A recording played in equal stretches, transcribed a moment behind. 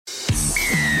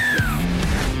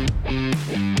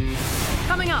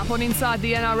up on Inside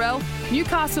The NRL,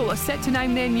 Newcastle are set to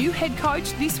name their new head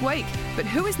coach this week. But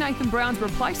who is Nathan Brown's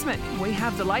replacement? We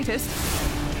have the latest.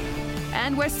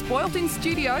 And we're spoilt in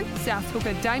studio. South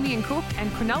hooker Damien Cook and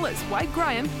Cronulla's Wade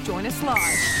Graham join us live.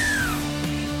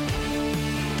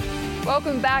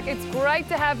 Welcome back. It's great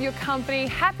to have your company.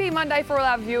 Happy Monday for all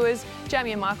our viewers.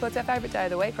 Jamie and Michael, it's our favourite day of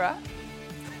the week, right?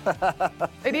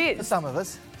 It is. For some of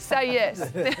us. Say yes.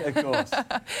 Of course.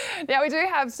 Now, we do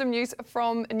have some news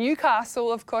from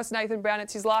Newcastle. Of course, Nathan Brown,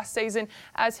 it's his last season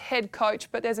as head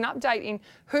coach, but there's an update in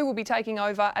who will be taking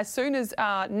over as soon as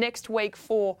next week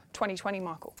for 2020,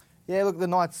 Michael. Yeah, look, the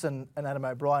Knights and Adam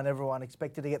O'Brien, everyone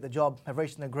expected to get the job, have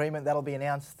reached an agreement. That'll be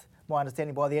announced, my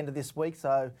understanding, by the end of this week.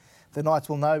 So the Knights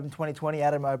will know in 2020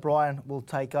 Adam O'Brien will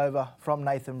take over from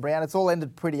Nathan Brown. It's all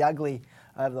ended pretty ugly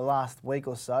over the last week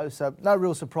or so. So no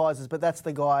real surprises, but that's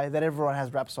the guy that everyone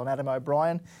has wraps on, Adam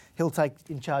O'Brien. He'll take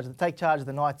charge of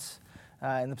the Knights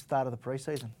in the start of the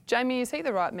pre-season. Jamie, is he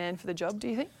the right man for the job, do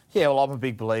you think? Yeah, well, I'm a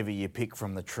big believer you pick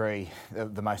from the tree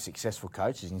the most successful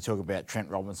coaches. And you talk about Trent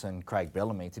Robinson, Craig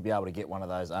Bellamy, to be able to get one of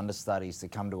those understudies to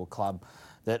come to a club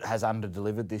that has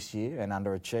under-delivered this year and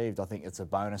underachieved, I think it's a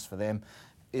bonus for them.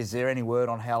 Is there any word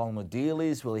on how long the deal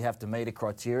is? Will he have to meet a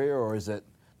criteria, or is it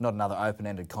not another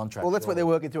open-ended contract? Well, that's what they're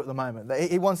working through at the moment.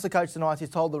 He wants to coach the Knights. He's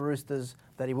told the Roosters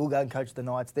that he will go and coach the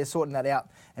Knights. They're sorting that out,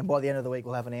 and by the end of the week,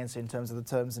 we'll have an answer in terms of the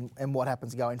terms and what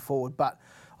happens going forward. But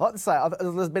I'd like to say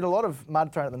there's been a lot of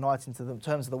mud thrown at the Knights in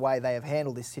terms of the way they have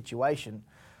handled this situation.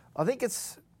 I think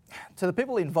it's to the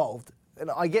people involved.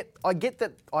 And I get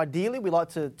that ideally we like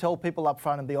to tell people up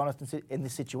front and be honest in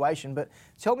this situation, but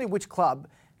tell me which club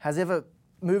has ever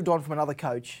moved on from another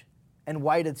coach and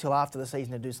waited till after the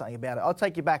season to do something about it. I'll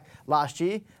take you back last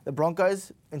year, the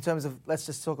Broncos, in terms of, let's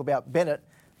just talk about Bennett.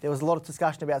 There was a lot of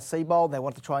discussion about Seabold. They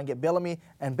wanted to try and get Bellamy,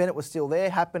 and Bennett was still there.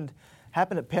 Happened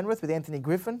at Penrith with Anthony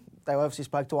Griffin. They obviously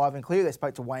spoke to Ivan Cleary. They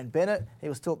spoke to Wayne Bennett. He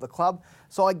was still at the club.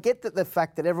 So I get that the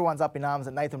fact that everyone's up in arms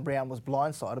that Nathan Brown was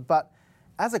blindsided, but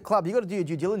as a club, you've got to do your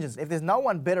due diligence. If there's no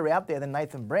one better out there than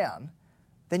Nathan Brown,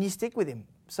 then you stick with him.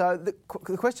 So the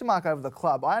question mark over the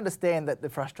club, I understand that they're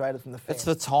frustrated from the fans. It's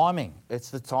the timing. It's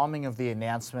the timing of the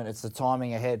announcement. It's the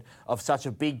timing ahead of such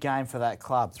a big game for that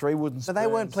club. 3 wooden spoons. But they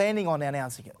weren't planning on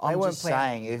announcing it. I'm just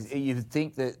saying, you'd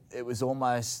think that it was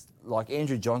almost like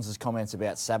Andrew Johnson's comments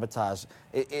about sabotage.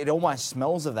 It almost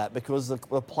smells of that, because the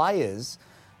players,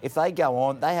 if they go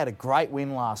on, they had a great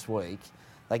win last week.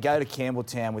 They go to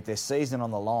Campbelltown with their season on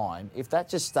the line. If that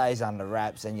just stays under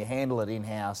wraps and you handle it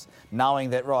in-house, knowing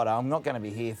that, right, I'm not going to be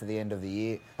here for the end of the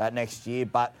year, next year,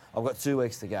 but I've got 2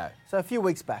 weeks to go. So a few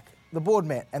weeks back, the board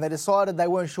met and they decided they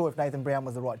weren't sure if Nathan Brown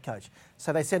was the right coach.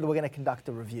 So they said, we're going to conduct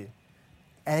a review.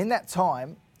 And in that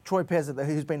time, Troy Pezzett,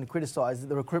 who's been criticised,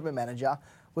 the recruitment manager,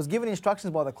 was given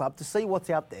instructions by the club to see what's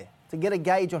out there, to get a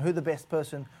gauge on who the best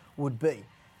person would be.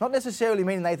 Not necessarily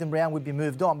meaning Nathan Brown would be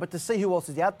moved on, but to see who else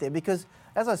is out there, because,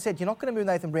 as I said, you're not going to move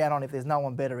Nathan Brown on if there's no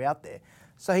one better out there.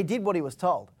 So he did what he was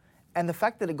told. And the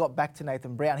fact that it got back to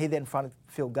Nathan Brown, he then fronted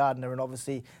Phil Gardner, and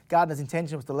obviously Gardner's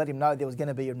intention was to let him know there was going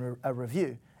to be a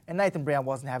review. And Nathan Brown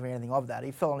wasn't having anything of that.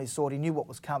 He fell on his sword. He knew what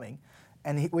was coming.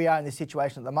 And we are in this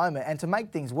situation at the moment. And to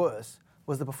make things worse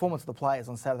was the performance of the players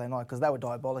on Saturday night, because they were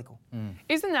diabolical.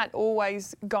 Isn't that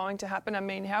always going to happen? I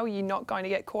mean, how are you not going to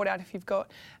get caught out if you've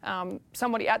got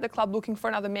somebody at the club looking for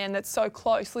another man that's so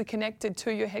closely connected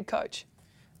to your head coach?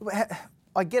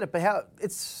 I get it, but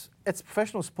it's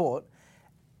professional sport,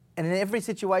 and in every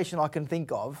situation I can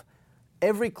think of,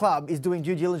 every club is doing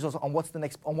due diligence on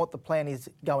what the plan is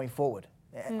going forward.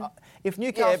 If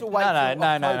Newcastle wait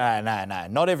No.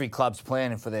 Not every club's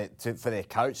planning for their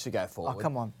coach to go forward. Oh,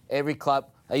 come on. Every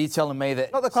club. Are you telling me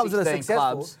that not the clubs that are successful,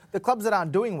 clubs, the clubs that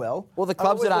aren't doing well? Well, the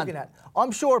clubs that aren't.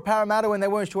 I'm sure Parramatta, when they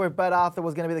weren't sure if Brad Arthur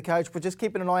was going to be the coach, but just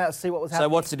keeping an eye out to see what was happening.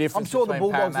 So what's the difference? I'm sure the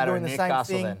between Bulldogs Parramatta are doing and the same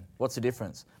Newcastle thing. Then what's the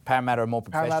difference? Parramatta are more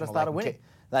professional. Parramatta started winning.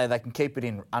 They can keep it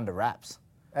in under wraps.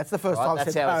 That's the first time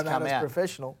since Parramatta's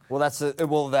professional. Well,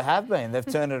 they have been. They've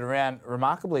turned it around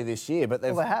remarkably this year, but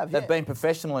they've been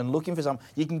professional and looking for some.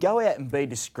 You can go out and be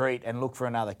discreet and look for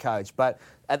another coach, but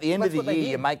at the end of the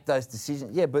year, you make those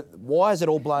decisions. Yeah, but why is it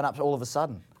all blown up all of a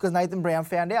sudden? Because Nathan Brown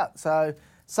found out. So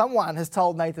someone has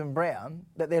told Nathan Brown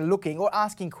that they're looking or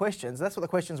asking questions. That's what the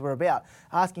questions were about,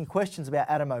 asking questions about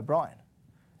Adam O'Brien.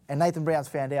 And Nathan Brown's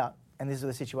found out. And this is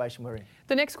the situation we're in.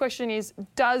 The next question is,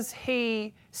 does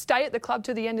he stay at the club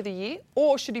to the end of the year,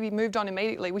 or should he be moved on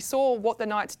immediately? We saw what the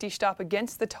Knights dished up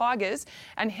against the Tigers,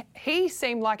 and he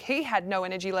seemed like he had no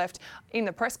energy left in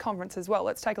the press conference as well.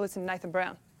 Let's take a listen to Nathan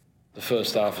Brown. The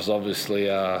first half was obviously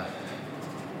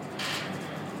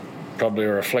probably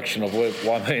a reflection of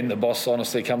why me and the boss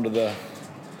honestly come to the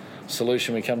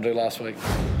solution we come to last week.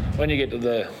 when you get to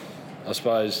the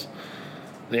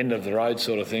end of the road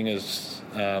sort of thing is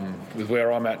with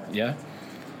where I'm at,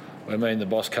 where me and the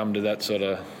boss come to that sort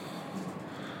of,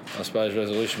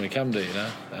 resolution we come to,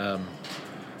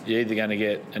 You're either going to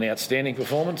get an outstanding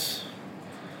performance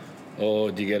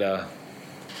or do you get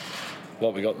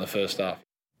what we got in the first half.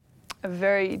 A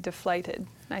very deflated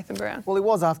Nathan Brown. Well, he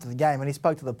was after the game and he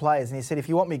spoke to the players and he said, if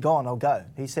you want me gone, I'll go.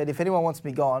 He said, if anyone wants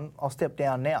me gone, I'll step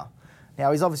down now.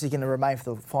 Now, he's obviously going to remain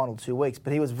for the final 2 weeks,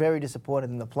 but he was very disappointed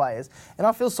in the players. And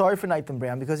I feel sorry for Nathan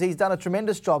Brown because he's done a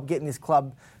tremendous job getting this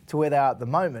club to where they are at the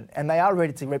moment, and they are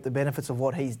ready to reap the benefits of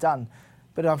what he's done.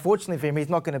 But unfortunately for him, he's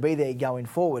not going to be there going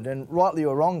forward. And rightly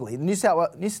or wrongly, Newcastle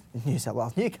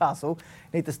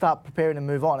need to start preparing to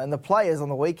move on. And the players on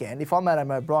the weekend, if I'm Adam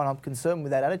O'Brien, I'm concerned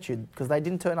with that attitude because they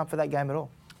didn't turn up for that game at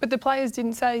all. But the players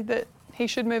didn't say that he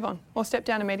should move on or step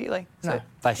down immediately. No. So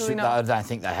They should. I don't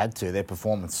think they had to. Their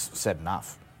performance said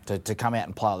enough. To come out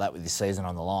and play like that with this season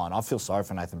on the line. I feel sorry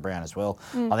for Nathan Brown as well.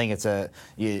 I think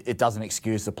it doesn't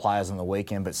excuse the players on the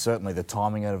weekend, but certainly the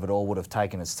timing of it all would have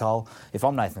taken its toll. If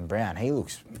I'm Nathan Brown, he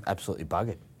looks absolutely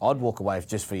buggered. I'd walk away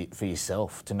just for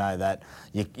yourself to know that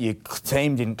your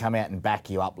team didn't come out and back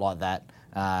you up like that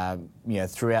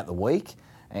throughout the week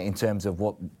in terms of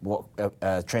what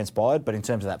transpired, but in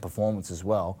terms of that performance as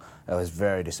well, it was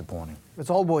very disappointing. It's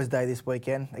Old Boys Day this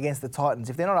weekend against the Titans.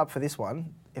 If they're not up for this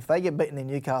one, if they get beaten in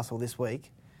Newcastle this week,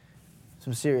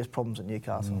 some serious problems at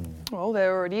Newcastle. Well,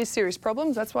 there already is serious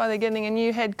problems. That's why they're getting a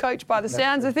new head coach by the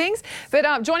sounds of things.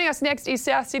 But joining us next is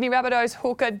South Sydney Rabbitohs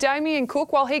hooker Damien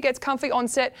Cook. While he gets comfy on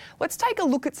set, let's take a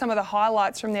look at some of the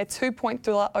highlights from their 2-point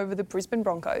thriller over the Brisbane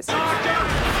Broncos. Now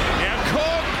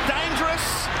Cook,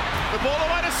 dangerous. The ball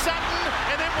away to Sutton,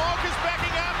 and then Walker's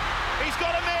backing up. He's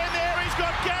got a man there. He's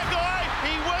got Gagai.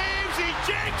 He weaves, he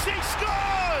jigs, he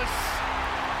scores.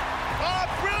 Oh,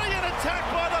 brilliant attack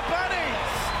by the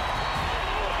Bunnies.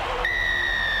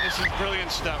 This is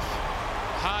brilliant stuff.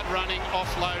 Hard running,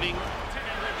 offloading.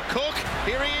 Cook,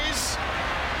 here he is.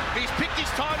 He's picked his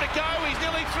time to go. He's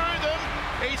nearly through them.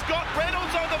 He's got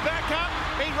Reynolds on the back up.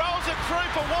 He rolls it through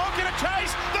for Walker to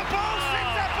chase. The ball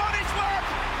sits up on his work.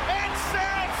 And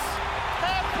Souths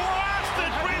have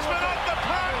blasted Brisbane off the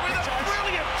park with a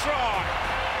brilliant try.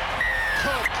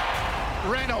 Cook,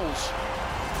 Reynolds,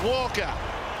 Walker.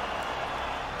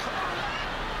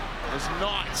 As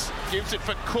Knights gives it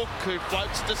for Cook, who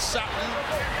floats to Sutton,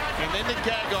 and then to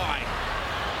Gagai.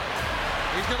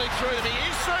 He's nearly through them. He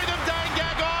is through them, Dane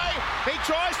Gagai. He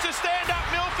tries to stand up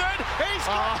Milford. He's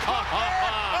got Cook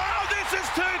there. Oh, this is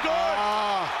too good.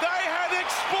 They have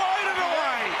exploded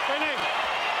away.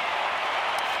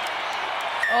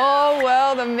 Oh,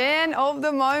 well, the man of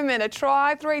the moment. A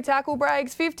try, 3 tackle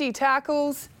breaks, 50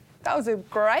 tackles. That was a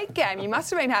great game. You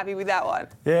must have been happy with that one.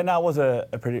 Yeah, no, it was a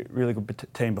really good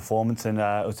team performance, and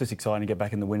it was just exciting to get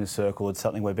back in the winner's circle. It's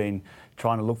something we've been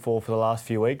trying to look for the last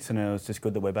few weeks, and it was just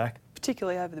good that we're back.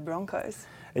 Particularly over the Broncos.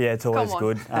 Yeah, it's always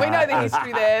good. We know the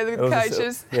history there, the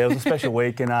coaches. It was a special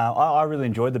week, and I really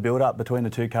enjoyed the build-up between the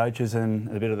two coaches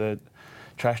and a bit of the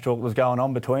trash talk that was going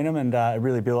on between them, and it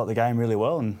really built up the game really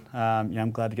well, and I'm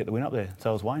glad to get the win up there.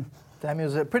 So was Wayne. Damien, it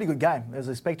was a pretty good game. As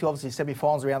expected, obviously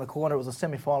semi-finals around the corner. It was a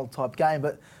semi-final type game,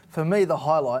 but for me, the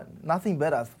highlight, nothing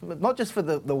better, not just for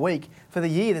the week, for the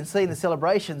year, than seeing the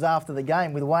celebrations after the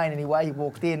game with Wayne and the way he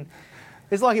walked in.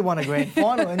 It's like he won a grand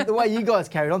final, and the way you guys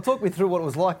carried on. Talk me through what it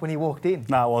was like when he walked in.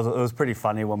 No, it was pretty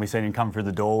funny when we seen him come through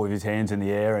the door with his hands in the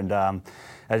air, and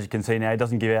as you can see now, he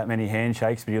doesn't give out many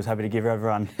handshakes, but he was happy to give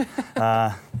everyone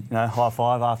high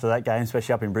five after that game,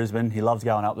 especially up in Brisbane. He loves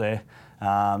going up there.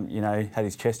 Had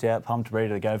his chest out, pumped, ready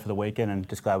to go for the weekend, and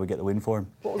just glad we get the win for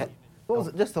him. What was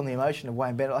it, just on the emotion of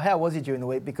Wayne Bennett, how was he during the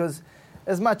week? Because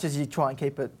as much as you try and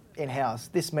keep it in-house,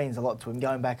 this means a lot to him,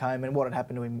 going back home and what had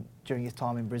happened to him during his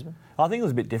time in Brisbane. I think it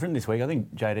was a bit different this week. I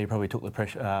think JD probably took the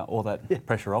pressure, all that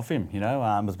pressure off him. It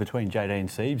was between JD and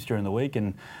Siebes during the week,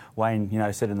 and Wayne,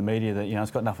 said in the media that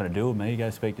it's got nothing to do with me.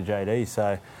 Go speak to JD.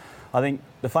 So, I think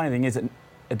the funny thing is that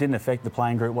it didn't affect the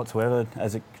playing group whatsoever,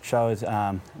 as it shows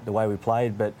the way we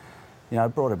played. But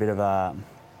it brought a bit of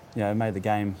made the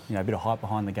game, a bit of hype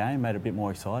behind the game, made it a bit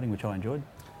more exciting, which I enjoyed.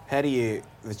 The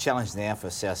challenge now for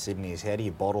South Sydney is how do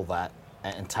you bottle that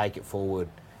and take it forward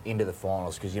into the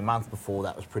finals? Because your month before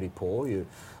that was pretty poor. You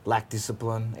lacked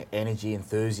discipline, energy,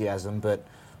 enthusiasm. But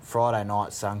Friday night,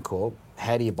 Suncorp,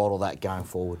 how do you bottle that going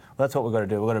forward? Well, that's what we've got to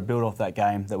do. We've got to build off that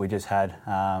game that we just had.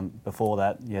 Before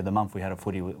that, the month we had of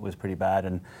footy was pretty bad.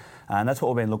 And that's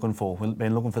what we've been looking for. We've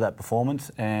been looking for that performance.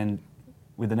 And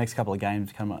with the next couple of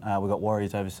games coming, we've got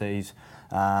Warriors overseas.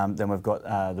 Then we've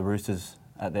got the Roosters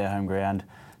at their home ground.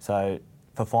 So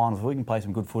for finals, if we can play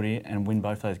some good footy and win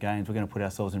both those games, we're going to put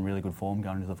ourselves in really good form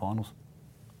going into the finals.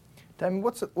 Damien,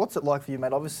 what's it like for you,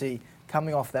 mate? Obviously,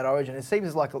 coming off that Origin, it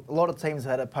seems like a lot of teams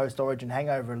have had a post-Origin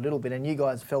hangover a little bit, and you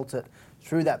guys felt it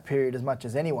through that period as much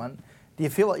as anyone. Do you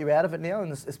feel like you're out of it now,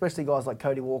 and especially guys like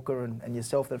Cody Walker and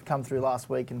yourself that have come through last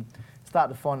week and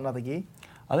start to find another gear?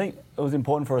 I think it was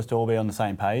important for us to all be on the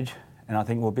same page, and I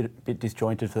think we're a bit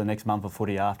disjointed for the next month of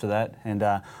footy after that. And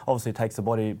obviously, it takes the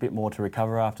body a bit more to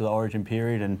recover after the Origin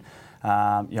period. And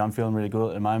I'm feeling really good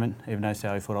at the moment, even though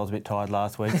Sally thought I was a bit tired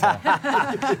last week. So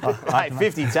Hey,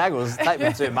 50 tackles, take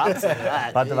me 2 months. I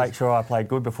had to make sure I played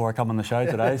good before I come on the show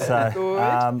today. So,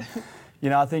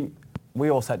 I think we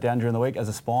all sat down during the week as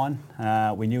a spine.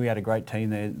 We knew we had a great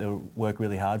team there that worked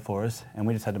really hard for us, and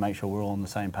we just had to make sure we're all on the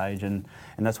same page, and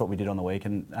that's what we did on the week.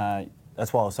 And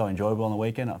that's why it was so enjoyable on the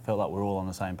weekend. I felt like we were all on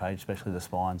the same page, especially the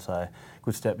spine. So,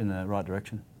 good step in the right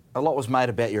direction. A lot was made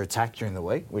about your attack during the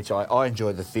week, which I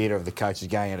enjoyed the theatre of the coaches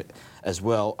going at it as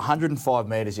well. 105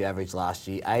 metres you averaged last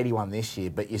year, 81 this year,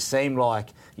 but you seem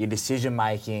like your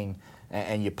decision-making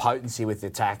and your potency with the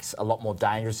attacks a lot more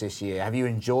dangerous this year. Have you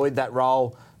enjoyed that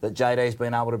role that JD's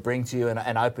been able to bring to you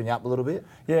and open you up a little bit?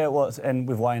 Yeah, it was, and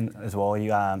with Wayne as well, he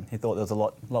thought there was a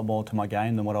lot more to my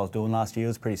game than what I was doing last year. It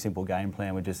was a pretty simple game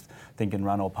plan. We're just thinking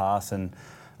run or pass, and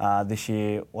this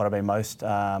year what I've been most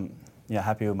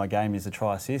happy with my game is the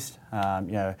try assist.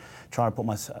 Trying to put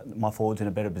my forwards in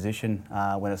a better position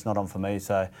when it's not on for me.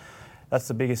 So that's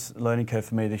the biggest learning curve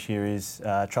for me this year is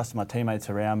trusting my teammates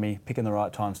around me, picking the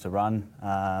right times to run.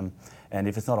 And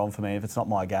if it's not on for me, if it's not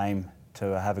my game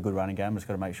to have a good running game, I've just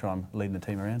got to make sure I'm leading the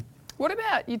team around. What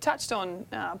about, you touched on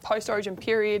post-Origin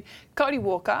period, Cody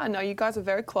Walker, I know you guys are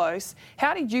very close.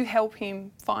 How did you help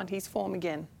him find his form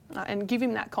again and give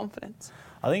him that confidence?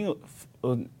 I think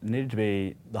it needed to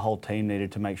be, the whole team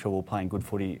needed to make sure we were playing good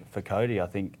footy for Cody. I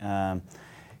think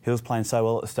he was playing so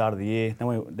well at the start of the year.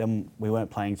 Then we weren't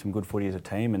playing some good footy as a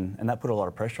team, and that put a lot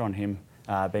of pressure on him,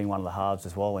 being one of the halves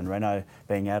as well, and Reno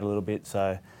being out a little bit.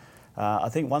 So I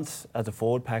think once as a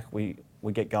forward pack we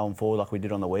get going forward like we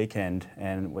did on the weekend,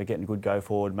 and we're getting good go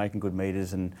forward, making good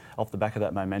metres, and off the back of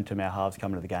that momentum, our halves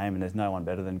come to the game, and there's no one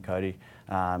better than Cody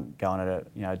going at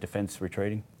a defence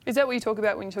retreating. Is that what you talk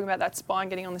about when you talk about that spine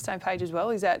getting on the same page as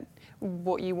well? Is that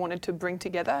what you wanted to bring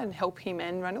together and help him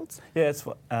and Reynolds? Yeah, it's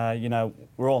we're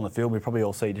all on the field. We probably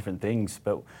all see different things,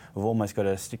 but we've almost got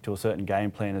to stick to a certain game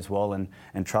plan as well, and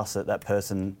trust that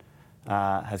person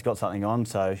has got something on.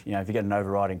 So, if you get an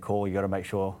overriding call, you've got to make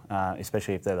sure,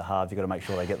 especially if they're the halves, you've got to make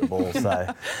sure they get the ball.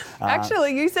 So,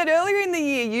 Actually, you said earlier in the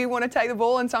year you want to take the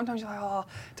ball, and sometimes you're like, oh,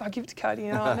 do I give it to Cody?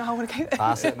 No, I want to keep it.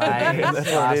 Pass it, mate.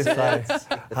 That's what it is.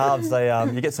 So,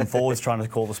 halves, you get some forwards trying to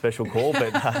call the special call,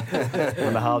 but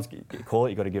when the halves call it,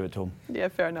 you've got to give it to them. Yeah,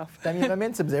 fair enough. Damien,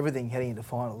 momentum's everything heading into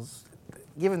finals.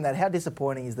 Given that, how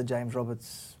disappointing is the James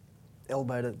Roberts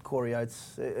elbow to Corey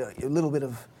Oates? A little bit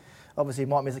of... Obviously, he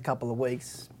might miss a couple of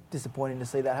weeks. Disappointing to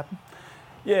see that happen.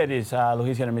 Yeah, it is. Look,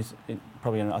 he's going to miss it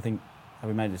probably. I think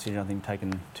we made a decision. I think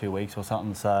taking 2 weeks or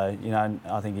something. So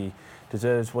I think he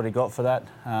deserves what he got for that.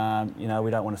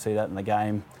 We don't want to see that in the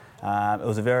game. It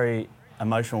was a very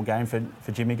emotional game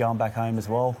for Jimmy going back home as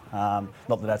well.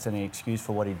 Not that that's any excuse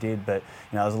for what he did, but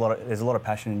there's a lot of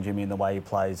passion in Jimmy in the way he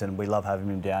plays, and we love having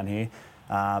him down here.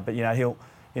 But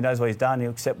he knows what he's done.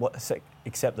 He'll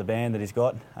accept the ban that he's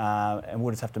got, and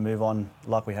we'll just have to move on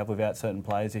like we have without certain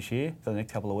players this year for the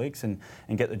next couple of weeks and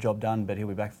get the job done, but he'll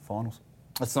be back for finals.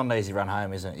 It's not an easy run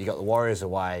home, isn't it? You got the Warriors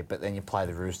away, but then you play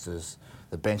the Roosters,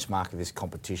 the benchmark of this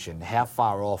competition. How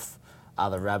far off are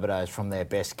the Rabbitohs from their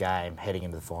best game heading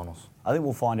into the finals? I think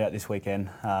we'll find out this weekend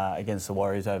against the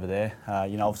Warriors over there.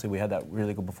 Obviously we had that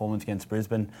really good performance against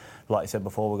Brisbane. Like I said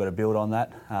before, we've got to build on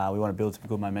that. We want to build some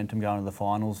good momentum going into the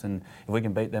finals, and if we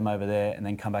can beat them over there and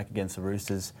then come back against the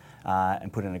Roosters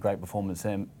and put in a great performance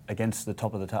then against the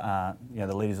top of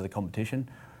the leaders of the competition,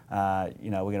 we're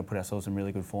going to put ourselves in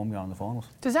really good form going into the finals.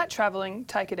 Does that travelling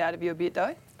take it out of you a bit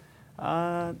though?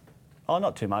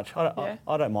 Not too much. I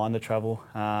don't mind the travel.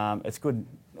 It's good.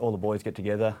 All the boys get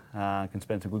together, can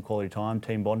spend some good quality time,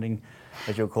 team bonding,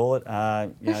 as you'll call it.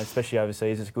 Especially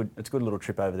overseas, it's a good little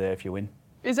trip over there if you win.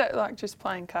 Is that like just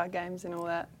playing card games and all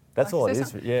that? That's all it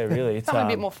is. Yeah, really. It's something a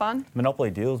bit more fun. Monopoly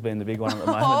Deal's been the big one at the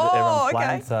moment that everyone's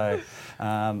playing. So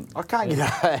I can't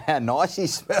get over how nice he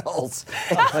smells.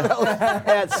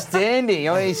 Outstanding.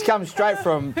 I mean, he's come straight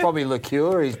from probably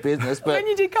liqueur, his business. But when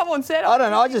you did come on set, I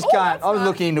don't know. I just can't. I was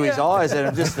looking into his eyes,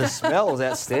 and just the smell is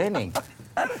outstanding.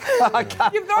 You've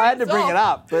thrown I had to us bring off. it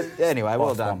up, but anyway,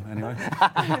 well Spice done. Bomb, anyway.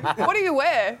 What do you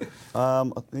wear?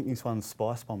 I think this one's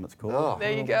Spice Bomb, it's called. Oh.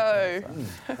 There you go.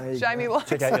 Jamie likes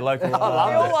Check out it. your local We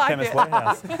all like Chemist it.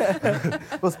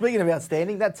 Warehouse. Well, speaking of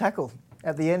outstanding, that tackle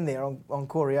at the end there on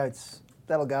Corey Oates,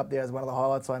 that'll go up there as one of the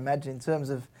highlights, I imagine, in terms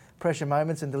of pressure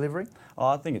moments and delivery. Oh,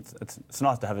 I think it's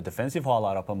nice to have a defensive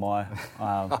highlight up on my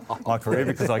my career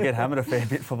because I get hammered a fair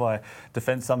bit for my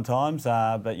defence sometimes.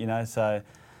 But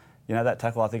that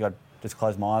tackle, I think I'd just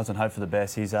close my eyes and hope for the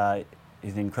best. He's an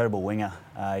incredible winger.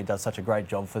 He does such a great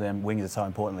job for them. Wingers are so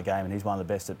important in the game, and he's one of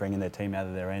the best at bringing their team out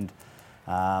of their end.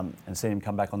 And seeing him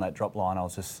come back on that drop line, I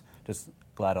was just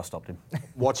glad I stopped him.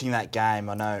 Watching that game,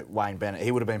 I know Wayne Bennett,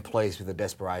 he would have been pleased with the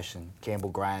desperation. Campbell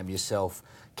Graham, yourself,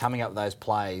 coming up with those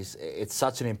plays. It's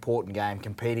such an important game,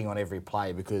 competing on every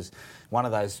play, because one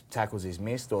of those tackles is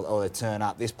missed or they turn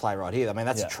up. This play right here, I mean,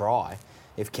 that's a try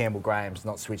if Campbell Graham's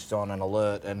not switched on and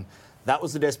alert. And that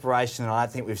was the desperation that I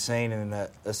think we've seen in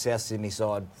the South Sydney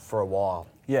side for a while.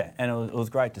 Yeah, and it was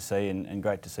great to see, and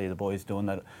great to see the boys doing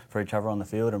that for each other on the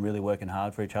field and really working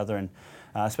hard for each other, and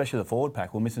especially the forward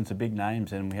pack. We're missing some big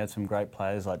names, and we had some great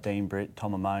players like Dean Britt,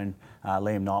 Tom Amone,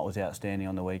 Liam Knight was outstanding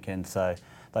on the weekend. So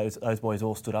those boys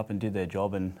all stood up and did their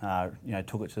job, and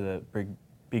took it to the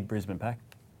big Brisbane pack.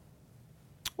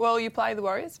 Well, you play the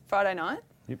Warriors Friday night.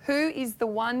 Yep. Who is the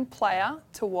one player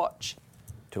to watch?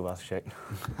 Two of us, check.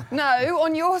 No,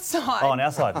 on your side. Oh, on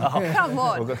our side. Oh. Come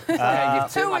on. Give too Who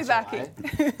are we much backing?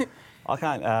 away. I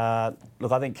can't.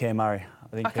 Look, I think Cam Murray.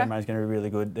 I think Okay. Cam Murray's going to be really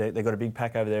good. They've got a big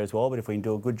pack over there as well, but if we can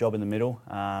do a good job in the middle,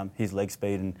 his leg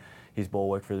speed and his ball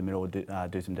work through the middle will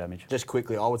do some damage. Just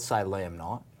quickly, I would say Liam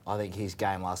Knight. I think his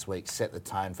game last week set the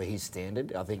tone for his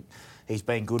standard. I think he's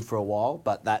been good for a while,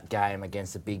 but that game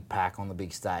against a big pack on the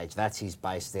big stage, that's his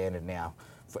base standard now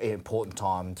for an important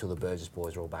time until the Burgess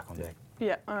boys are all back on deck.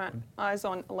 Yeah, all right. Eyes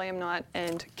on Liam Knight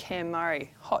and Cam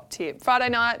Murray. Hot tip. Friday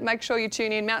night, make sure you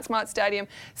tune in. Mount Smart Stadium,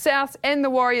 South and the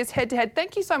Warriors head-to-head.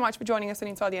 Thank you so much for joining us on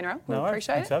Inside the NRL. We No worries.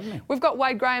 appreciate Thanks it. for having me. We've got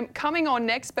Wade Graham coming on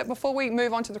next, but before we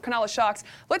move on to the Cronulla Sharks,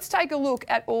 let's take a look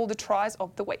at all the tries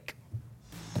of the week.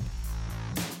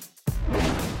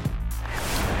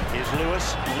 Here's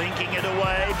Lewis linking it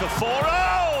away before.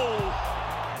 Oh!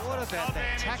 What about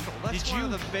that tackle? That's one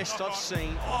of the best I've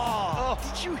seen. Oh,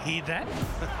 did you hear that?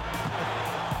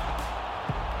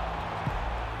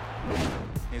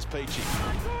 Here's Peachy.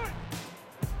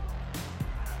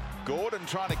 Gordon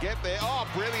trying to get there. Oh,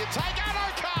 brilliant take.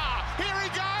 Adokar! Here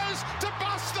he goes to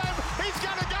bust them. He's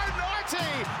going to go 90.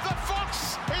 The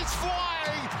Fox is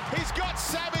flying. He's got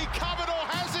Sammy covered, or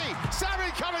has he?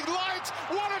 Sammy coming late.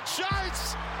 What a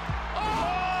chase.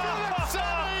 Oh, Philip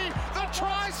Sammy, the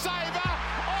try saver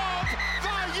of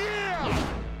the year.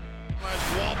 Those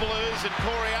wobblers and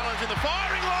Corey Allen's in the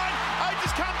firing line. Oh,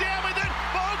 just come down with it.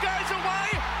 Ball goes away.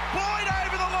 Boyd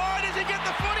over the line as he get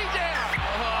the footy down.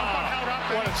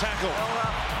 What a tackle.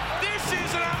 This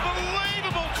is an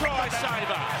unbelievable try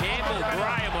saver. Campbell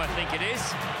Graham, I think it is.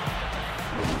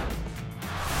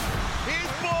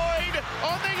 Here's Boyd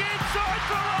on the inside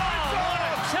for what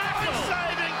a tackle.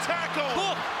 Saving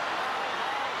tackle.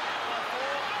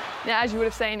 Now, as you would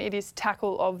have seen, it is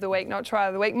tackle of the week, not try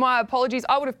of the week. My apologies.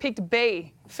 I would have picked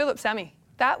B, Philip Sammy.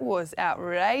 That was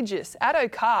outrageous.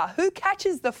 Adokar, who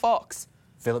catches the Fox?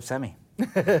 Philip Sammy.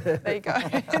 There you go.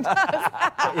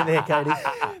 In there, Katie.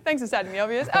 Thanks for stating the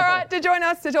obvious. All right, to join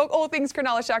us to talk all things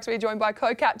Cronulla Sharks, we're joined by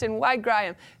co-captain Wade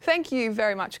Graham. Thank you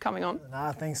very much for coming on.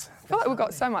 Nah, thanks. I feel like we've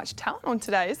got so much talent on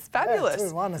today. It's fabulous. Yeah,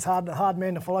 2-1. It's hard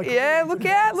man to follow. Yeah, look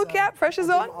out, pressure's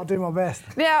on. I'll do my best.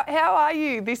 Now, how are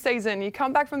you this season? You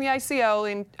come back from the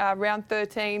ACL in round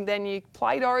 13, then you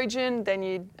played Origin, then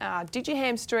you did your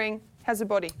hamstring. How's the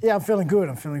body? Yeah, I'm feeling good.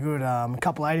 A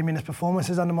couple of 80-minute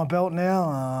performances under my belt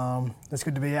now. It's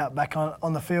good to be out back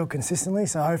on the field consistently,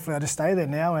 so hopefully I just stay there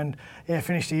now and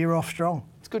finish the year off strong.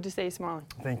 It's good to see you smiling.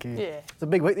 Thank you. Yeah. It's a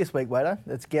big week this week, Wado.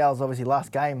 It's Gal's obviously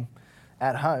last game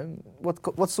at home.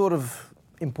 What sort of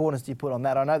importance do you put on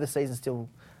that? I know the season's still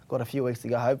got a few weeks to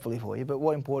go, hopefully, for you, but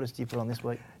what importance do you put on this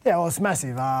week? Yeah, well, it's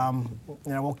massive.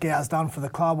 What Gal's done for the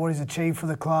club, what he's achieved for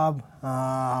the club.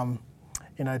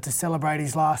 To celebrate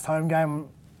his last home game,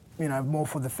 more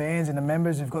for the fans and the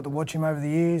members who've got to watch him over the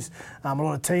years. A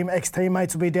lot of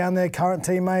ex-teammates will be down there, current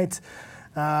teammates.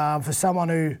 For someone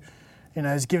who,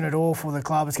 has given it all for the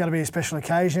club, it's going to be a special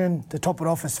occasion. To top it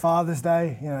off is Father's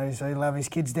Day, so he'll have his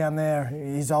kids down there.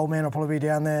 His old man will probably be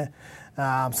down there.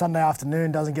 Sunday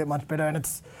afternoon doesn't get much better, and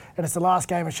it's the last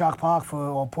game at Shark Park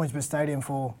or Pointsbet Stadium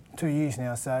for 2 years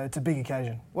now, so it's a big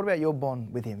occasion. What about your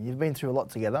bond with him? You've been through a lot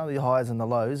together, the highs and the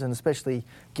lows, and especially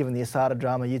given the Asada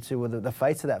drama, you two were the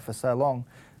face of that for so long.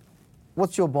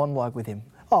 What's your bond like with him?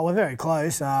 Oh, we're very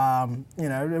close.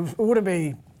 It wouldn't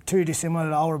be too dissimilar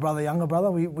to older brother, younger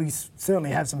brother. We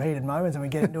certainly have some heated moments and we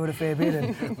get into it a fair bit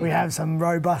and we have some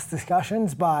robust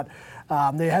discussions, but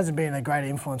there hasn't been a greater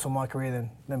influence on my career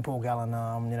than Paul Gallen.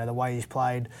 The way he's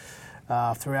played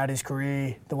throughout his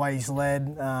career, the way he's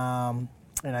led,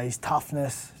 his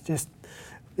toughness,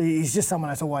 he's just someone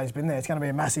that's always been there. It's going to be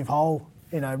a massive hole,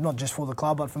 not just for the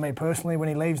club, but for me personally when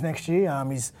he leaves next year.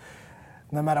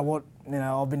 No matter what,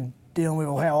 I've been dealing with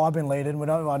or how I've been leading,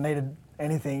 whenever I needed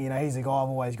anything, he's the guy I've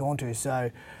always gone to.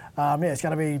 So, it's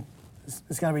going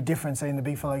to be different seeing the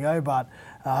big fella go, but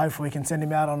hopefully we can send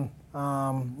him out on,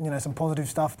 some positive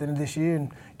stuff at the end of this year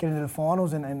and get into the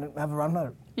finals and have a run at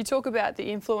it. You talk about the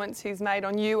influence he's made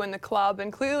on you and the club,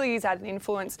 and clearly he's had an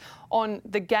influence on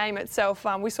the game itself.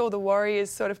 We saw the Warriors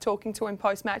sort of talking to him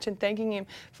post-match and thanking him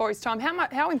for his time.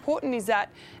 How important is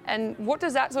that, and what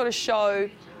does that sort of show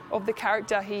of the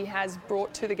character he has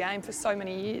brought to the game for so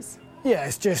many years? Yeah,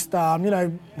 it's just,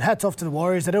 hats off to the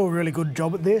Warriors. They do a really good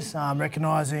job at this,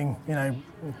 recognising,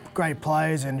 great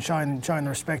players and showing the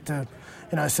respect to,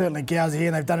 certainly Gowsy here,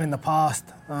 and they've done it in the past.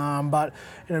 But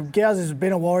Gowsy's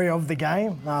been a warrior of the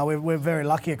game. We're very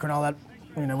lucky at Cronulla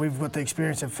that, we've got the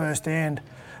experience of first-hand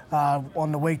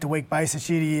on the week-to-week basis,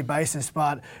 year-to-year basis,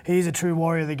 but he's a true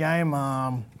warrior of the game.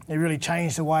 He really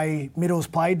changed the way middles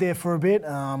played there for a bit.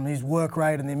 His work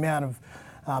rate and the amount of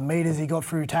metres he got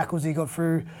through, tackles he got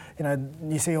through.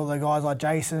 You see all the guys like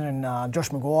Jason and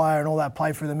Josh Maguire and all that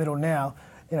play through the middle now.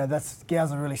 That's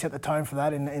Gowser really set the tone for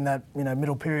that in that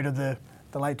middle period of the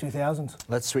late 2000s.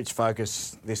 Let's switch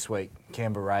focus this week.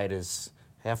 Canberra Raiders.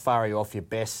 How far are you off your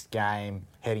best game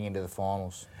heading into the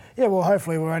finals? Yeah, well,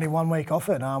 hopefully we're only 1 week off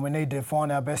it. We need to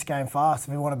find our best game fast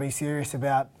if we want to be serious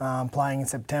about playing in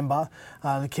September.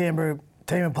 The Canberra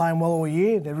team are playing well all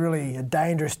year. They're really a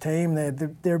dangerous team.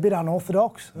 They're a bit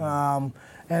unorthodox, and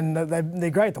they're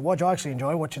great to watch. I actually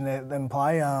enjoy watching them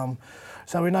play.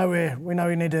 So we know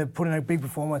we need to put in a big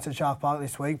performance at Shark Park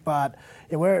this week. But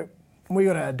yeah, we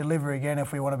got to deliver again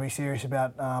if we want to be serious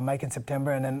about making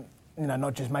September, and then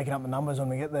not just making up the numbers when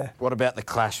we get there. What about the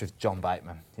clash with John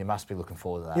Bateman? You must be looking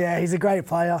forward to that. Yeah, he's a great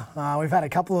player. We've had a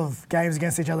couple of games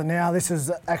against each other now. This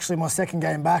is actually my second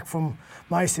game back from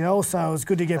my ACL, so it was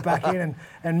good to get back in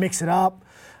and mix it up.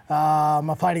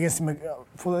 I played against him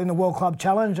in the World Club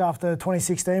Challenge after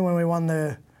 2016 when we won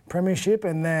the Premiership,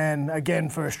 and then again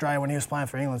for Australia when he was playing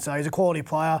for England. So he's a quality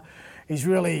player. He's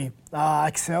really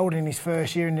excelled in his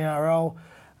first year in the NRL.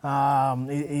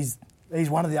 He's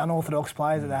one of the unorthodox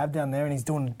players that they have down there, and he's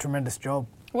doing a tremendous job.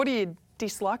 What do you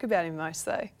dislike about him most,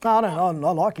 though? I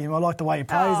like him. I like the way he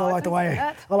plays. I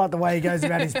like the way he goes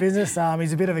about his business.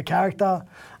 He's a bit of a character.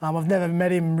 I've never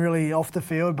met him really off the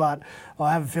field, but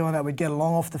I have a feeling that we'd get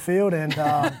along off the field. And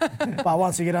but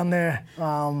once we get on there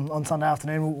on Sunday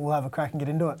afternoon, we'll have a crack and get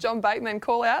into it. John Bateman,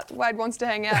 call out. Wade wants to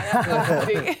hang out after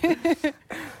the footy.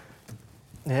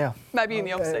 Yeah. Maybe in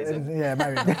the off-season. Yeah,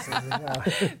 maybe in the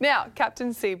off-season. Now,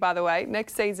 captaincy, by the way,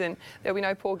 next season there'll be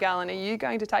no Paul Gallen. Are you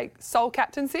going to take sole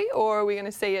captaincy or are we going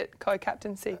to see it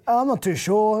co-captaincy? I'm not too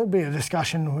sure. It'll be a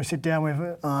discussion we sit down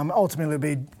with. Ultimately,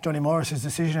 it'll be Johnny Morris's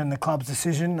decision and the club's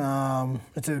decision.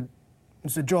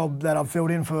 It's a job that I've filled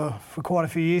in for quite a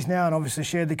few years now, and obviously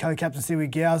shared the co-captaincy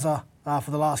with Gowser for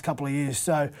the last couple of years.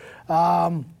 So,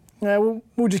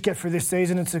 we'll just get through this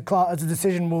season. It's a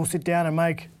decision we'll sit down and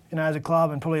make, as a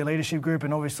club and probably a leadership group,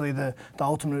 and obviously the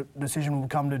ultimate decision will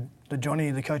come to Johnny,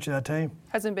 the coach of our team.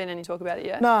 Hasn't been any talk about it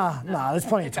yet? Nah, there's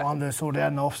plenty of time to sort it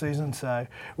out in the off-season, so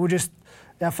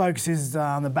our focus is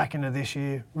on the back end of this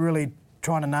year, really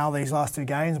trying to nail these last two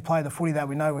games and play the footy that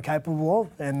we know we're capable of,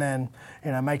 and then,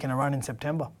 making a run in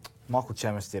September. Michael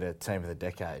Chammas did a Team of the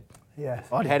Decade. Yeah.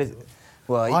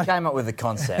 He came up with the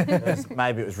concept.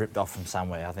 Maybe it was ripped off from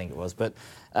somewhere, I think it was, but...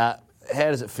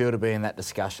 how does it feel to be in that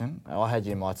discussion? I had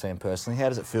you in my team personally. How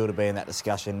does it feel to be in that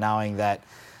discussion, knowing that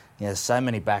so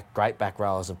many great back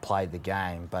rowers have played the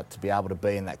game, but to be able to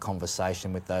be in that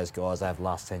conversation with those guys over the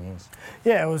last 10 years?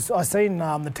 Yeah, I've seen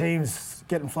the teams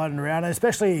getting floating around, and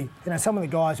especially some of the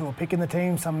guys who are picking the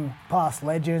team, some past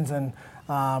legends and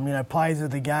players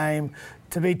of the game.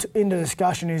 To be in the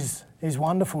discussion is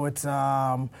wonderful. It's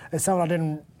something I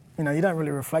didn't. You don't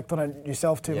really reflect on it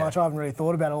yourself too much. I haven't really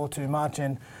thought about it all too much,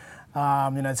 and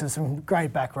so some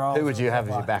great back rowers. Who would you have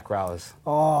as your back rowers?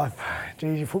 Oh,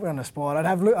 geez, you put me on the spot. I'd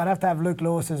have to have Luke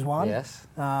Lewis as one. Yes.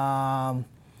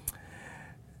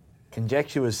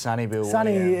 Conjecture was Sonny Bill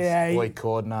Williams, Boyd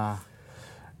Cordner.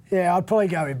 Yeah, I'd probably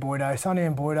go with Boydo, Sonny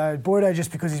and Boydo. Boydo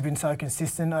just because he's been so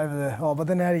consistent over the... Oh, but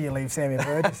then how do you leave Sammy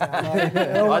Burgess out? I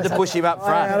had to push him up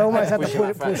front. I'd almost have to push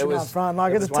him up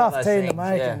front. It's a tough team to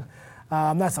make. Yeah.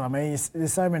 And, that's what I mean.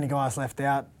 There's so many guys left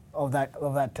out. of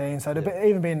that team. So to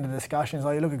even be in the discussions,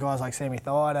 like you look at guys like Sammy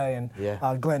Thaiday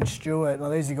and Glenn Stewart.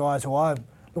 Like, these are guys who I've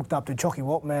looked up to. Chalky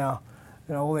Watmow.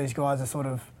 All these guys are sort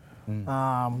of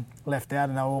left out,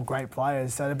 and they're all great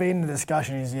players. So to be in the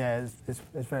discussion it's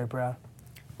very proud.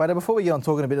 But before we get on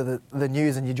talking a bit of the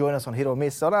news and you join us on Hit or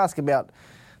Miss, I'd ask about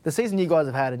the season you guys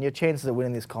have had and your chances of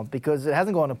winning this comp, because it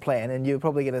hasn't gone to plan and you're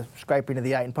probably going to scrape into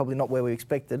the 8 and probably not where we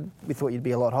expected. We thought you'd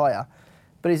be a lot higher.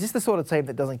 But is this the sort of team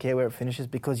that doesn't care where it finishes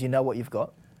because you know what you've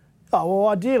got? Oh, well,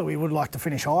 ideally we would like to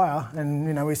finish higher,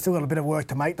 and we've still got a bit of work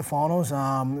to make the finals.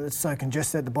 It's so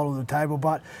congested at the bottom of the table,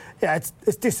 but yeah, it's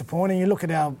disappointing. You look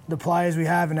at the players we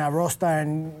have in our roster,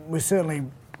 and we certainly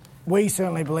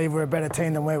believe we're a better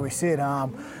team than where we sit.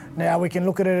 Now we can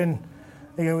look at it and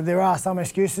there are some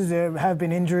excuses. There have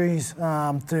been injuries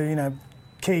to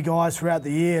key guys throughout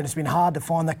the year, and it's been hard to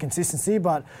find that consistency.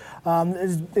 But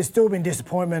there's still been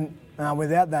disappointment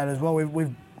without that as well.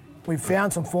 We've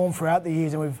found some form throughout the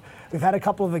years, and we've had a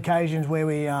couple of occasions where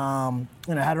we had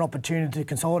an opportunity to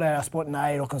consolidate our spot in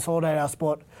 8 or consolidate our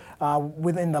spot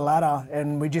within the ladder,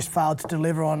 and we just failed to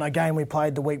deliver on a game we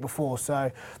played the week before.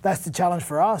 So that's the challenge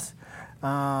for us.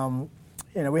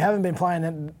 We haven't been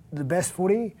playing the best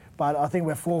footy, but I think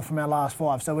we're 4 from our last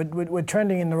 5. So we're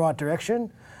trending in the right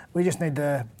direction. We just need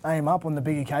to aim up on the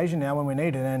big occasion now when we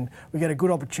need it, and we get a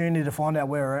good opportunity to find out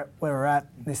where we're at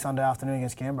this Sunday afternoon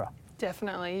against Canberra.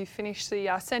 Definitely. You finished the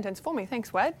sentence for me.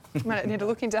 Thanks, Wade. Might need to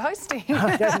look into hosting.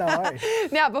 Yeah, no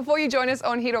worries. Now, before you join us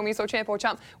on Hit or Miss or Champ or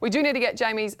Chump, we do need to get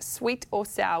Jamie's sweet or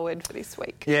soured for this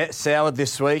week. Yeah, soured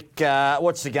this week.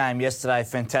 Watched the game yesterday.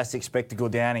 Fantastic spectacle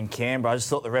down in Canberra. I just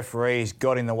thought the referees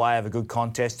got in the way of a good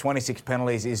contest. 26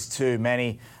 penalties is too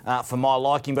many for my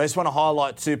liking. But I just want to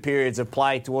highlight 2 periods of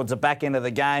play towards the back end of the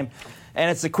game.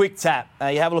 And it's a quick tap.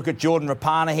 You have a look at Jordan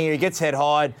Rapana here. He gets head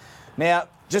high. Now,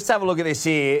 just have a look at this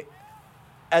here.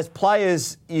 As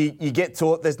players, you get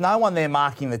taught there's no one there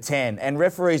marking the 10, and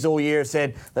referees all year have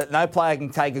said that no player can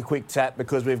take a quick tap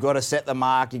because we've got to set the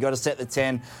mark, you've got to set the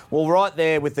 10. Well, right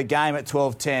there with the game at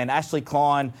 12:10, Ashley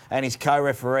Klein and his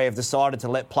co-referee have decided to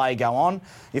let play go on.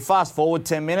 You fast forward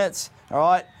 10 minutes, all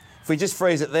right, if we just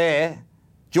freeze it there,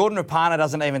 Jordan Rapana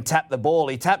doesn't even tap the ball.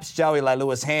 He taps Joey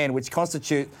Leilua's hand, which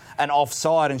constitutes an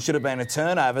offside and should have been a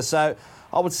turnover. So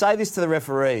I would say this to the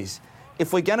referees.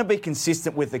 If we're going to be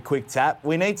consistent with the quick tap,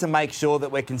 we need to make sure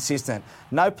that we're consistent.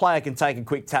 No player can take a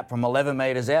quick tap from 11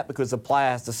 metres out because the player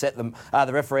has to set the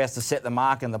referee has to set the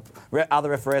mark and the other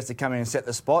referee has to come in and set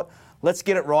the spot. Let's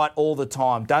get it right all the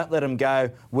time. Don't let them go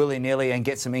willy-nilly and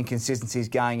get some inconsistencies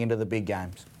going into the big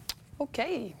games.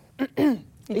 Okay.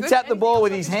 He tapped the ball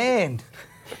with his hand.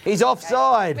 He's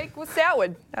offside. This week was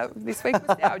soured. This week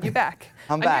was soured. You're back.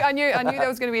 I'm back. I knew there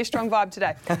was going to be a strong vibe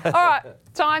today. All right,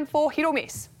 time for Hit or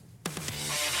Miss.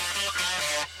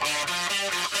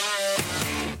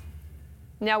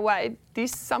 Now, Wade,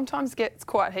 this sometimes gets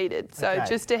quite heated, so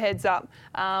just a heads up.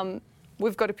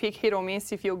 We've got to pick hit or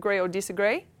miss if you agree or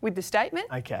disagree with the statement.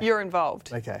 Okay. You're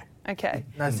involved. Okay.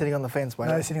 No sitting on the fence, Wade.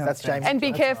 No sitting on the fence. James. And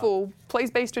be careful. Right. Please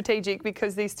be strategic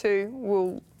because these two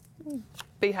will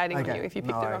be hating on you if you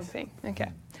pick the wrong thing.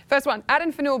 Okay. First one.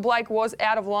 Adam Fanua-Blake was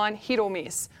out of line. Hit or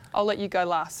miss? I'll let you go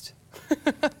last.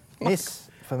 Miss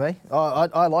for me.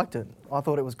 I liked it. I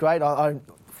thought it was great.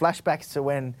 Flashbacks to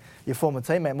when your former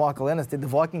teammate Michael Ennis did the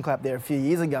Viking clap there a few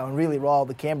years ago and really riled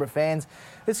the Canberra fans.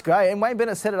 It's great. And Wayne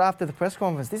Bennett said it after the press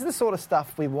conference. This is the sort of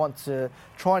stuff we want to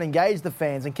try and engage the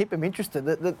fans and keep them interested.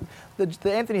 The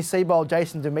Anthony Seibold,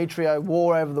 Jason Demetrio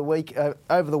war over the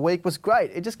week was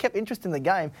great. It just kept interest in the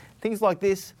game. Things like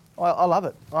this, I love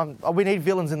it. We need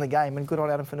villains in the game, and good on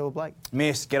Adam Fanua-Blake.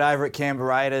 Miss, get over it, Canberra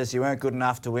Raiders. You weren't good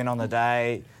enough to win on the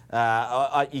day.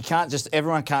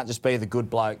 Everyone can't just be the good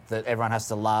bloke that everyone has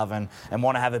to love and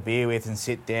want to have a beer with and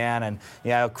sit down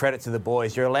and, credit to the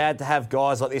boys. You're allowed to have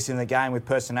guys like this in the game with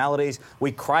personalities.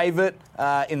 We crave it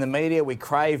in the media. We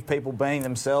crave people being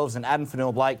themselves, and Adam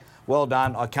Fanua-Blake, well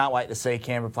done. I can't wait to see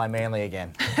Canberra play Manly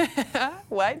again.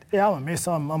 Wade? Yeah, I'm a miss.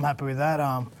 I'm happy with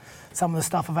that. Some of the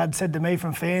stuff I've had said to me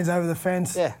from fans over the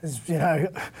fence is,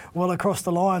 well across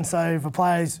the line. So if a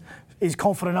player is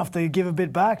confident enough to give a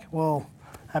bit back, well,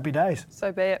 happy days.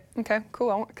 So be it. Okay,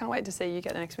 cool. I can't wait to see you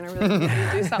get the next one. I really want you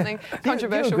to do something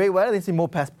controversial. Do you agree, Wade? There's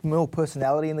more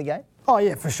personality in the game? Oh,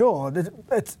 yeah, for sure.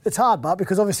 It's hard, but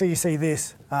because obviously you see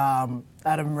this,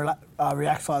 Adam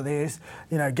reacts like this,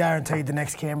 guaranteed the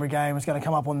next Canberra game is going to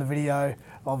come up on the video.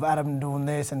 of Adam doing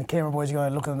this and the camera boys are going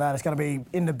to look at that. It's going to be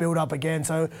in the build-up again.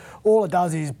 So all it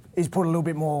does is put a little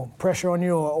bit more pressure on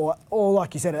you, or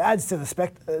like you said, it adds to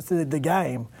the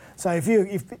game. So if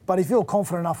you're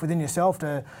confident enough within yourself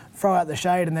to throw out the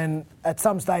shade, and then at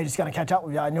some stage it's going to catch up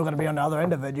with you, and you're going to be on the other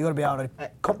end of it. You've got to be able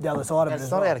to cop the other side of it.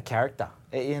 It's not out of character.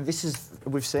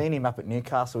 We've seen him up at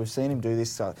Newcastle. We've seen him do this.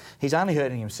 So he's only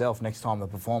hurting himself next time the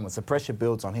performance. The pressure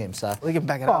builds on him. So we can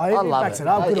back it up. I love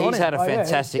it. He's had a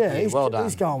fantastic year. Well done.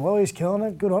 He's going well. He's killing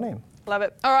it. Good on him. Love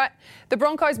it. All right. The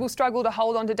Broncos will struggle to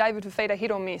hold on to David Fifita.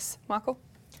 Hit or miss, Michael?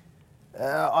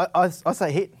 I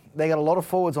say hit. They got a lot of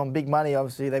forwards on big money.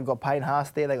 Obviously, they've got Payne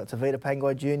Haas there. They've got Tavita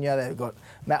Pangai Jr. They've got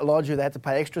Matt Lodge, who they had to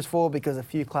pay extras for because a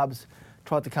few clubs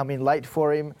tried to come in late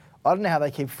for him. I don't know how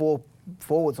they keep 4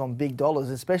 forwards on big dollars,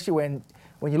 especially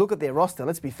when you look at their roster.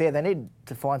 Let's be fair, they need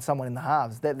to find someone in the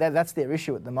halves. That's their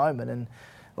issue at the moment. And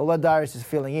although Darius is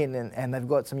filling in and they've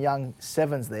got some young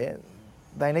sevens there,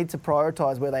 they need to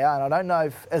prioritise where they are. And I don't know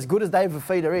if, as good as David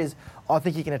Fifita is, I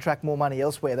think he can attract more money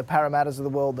elsewhere. The Parramatters of the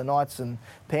world, the Knights and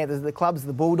Panthers, the clubs,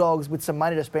 the Bulldogs, with some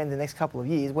money to spend in the next couple of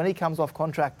years. When he comes off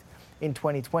contract in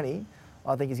 2020,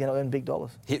 I think he's going to earn big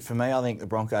dollars. Hit for me. I think the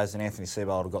Broncos and Anthony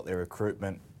Seibold have got their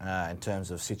recruitment in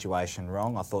terms of situation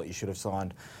wrong. I thought you should have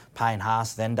signed Payne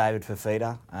Haas, then David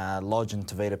Fifita, Lodge and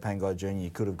Tavita Pangai Jr.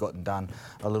 You could have gotten done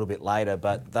a little bit later,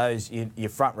 but those your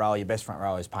front rower, your best front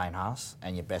rower is Payne Haas,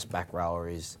 and your best back rower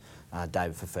is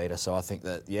David Fifita. So I think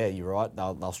that, yeah, you're right.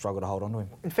 They'll struggle to hold on to him.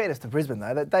 In fairness to Brisbane,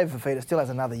 though, that David Fifita still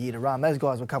has another year to run. Those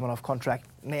guys were coming off contract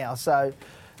now, so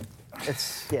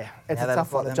it's a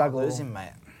tough one to juggle. Lose him,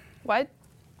 mate. Wade?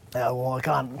 Well, I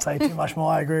can't say too much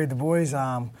more. I agree with the boys.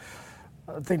 I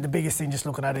think the biggest thing, just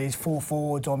looking at it, is 4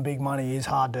 forwards on big money is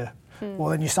hard to... Well,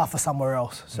 then you suffer somewhere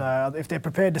else. So if they're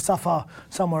prepared to suffer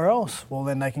somewhere else, well,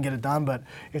 then they can get it done. But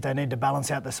if they need to balance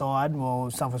out the side,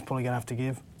 well, something's probably going to have to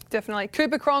give. Definitely.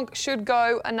 Cooper Cronk should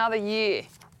go another year.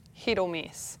 Hit or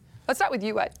miss? Let's start with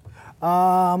you, Wade.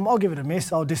 I'll give it a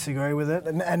miss. I'll disagree with it.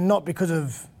 And not because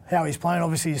of how he's playing.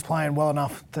 Obviously, he's playing well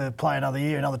enough to play another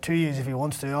year, another 2 years if he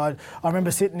wants to. I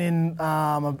remember sitting in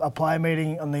a player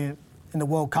meeting in the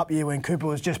World Cup year when Cooper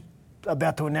was just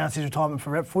about to announce his retirement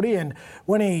for rep footy, and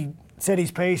when he said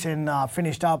his piece and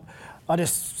finished up, I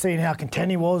just seen how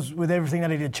content he was with everything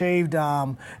that he'd achieved.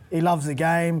 He loves the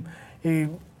game. He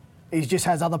just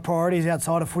has other priorities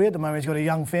outside of footy at the moment. He's got a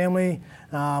young family.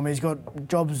 He's got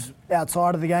jobs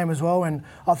outside of the game as well, and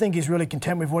I think he's really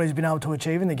content with what he's been able to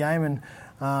achieve in the game. And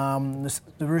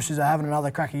the Roosters are having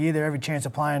another crack a year. They're every chance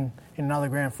of playing in another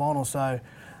grand final, so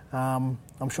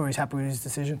I'm sure he's happy with his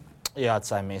decision. Yeah, I'd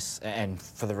say miss, and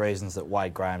for the reasons that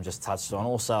Wade Graham just touched on.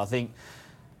 Also, I think,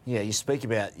 yeah, you speak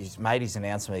about, he's made his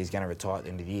announcement he's going to retire at the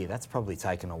end of the year. That's probably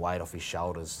taken a weight off his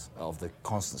shoulders of the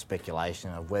constant speculation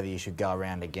of whether he should go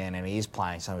around again, and he is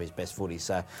playing some of his best footy.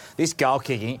 So this goal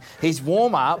kicking, his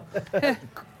warm-up,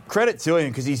 credit to him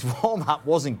because his warm-up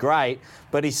wasn't great,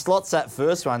 but he slots that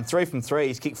first one, 3 from 3.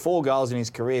 He's kicked 4 goals in his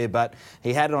career, but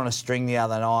he had it on a string the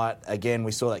other night. Again,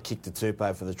 we saw that kick to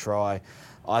Tupou for the try.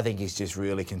 I think he's just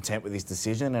really content with his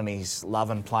decision and he's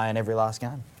loving playing every last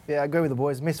game. Yeah, I agree with the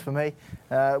boys. Miss for me.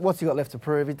 What's he got left to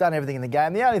prove? He's done everything in the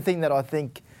game. The only thing that I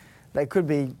think they could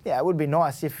be, it would be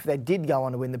nice if they did go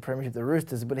on to win the premiership, the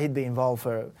Roosters, but he'd be involved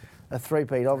for a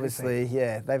three-peat, obviously.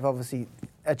 Yeah, they've obviously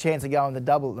a chance of going the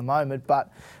double at the moment,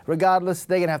 but regardless,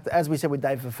 they're going to have to, as we said with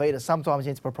Dave Fifita, sometimes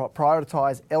he needs to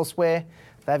prioritise elsewhere.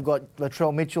 They've got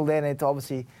Latrell Mitchell there, need to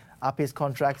obviously up his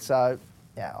contract, so...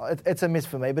 Yeah, it's a miss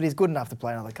for me, but he's good enough to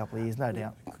play another couple of years, no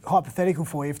doubt. Hypothetical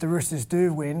for you, if the Roosters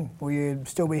do win, will you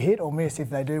still be hit or miss if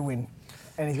they do win?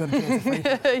 And he's got a chance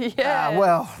to free. Yeah.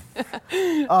 Well,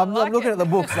 I'm looking at the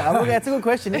books now. It's a good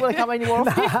question. You want to come any more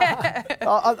often?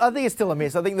 I think it's still a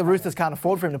miss. I think the Roosters can't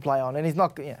afford for him to play on, and he's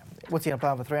not. What's he going to play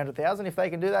on for $300,000? If they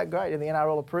can do that, great. And the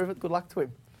NRL approve it. Good luck to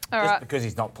him. Just because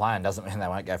he's not playing doesn't mean they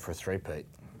won't go for a three-peat.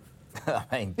 I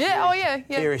mean,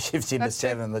 Kiri shifts into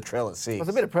 7, Latrell at 6. There's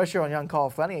a bit of pressure on young Kyle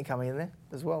Flanagan coming in there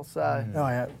as well. So.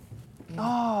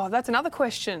 Oh, that's another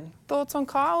question. Thoughts on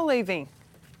Kyle leaving?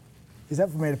 Is that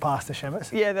for me to pass to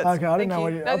Chammas? Yeah, that's okay. I didn't know.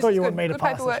 I thought you wanted me to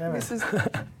pass to Chammas. This is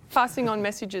passing on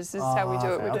messages. This is how we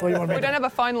do it. We don't have a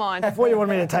phone line. I thought you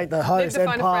wanted me to take the host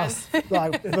and pass,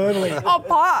 like verbally.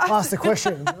 Pass the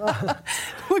question.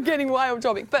 We're getting way off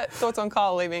topic. But thoughts on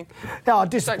Kyle leaving? No,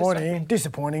 disappointing.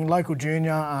 Disappointing. Local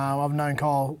junior. I've known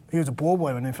Kyle. He was a ball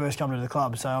boy when he first came to the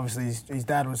club. So obviously his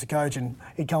dad was the coach, and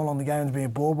he'd come along the games being a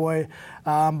ball boy.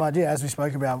 But yeah, as we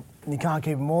spoke about, you can't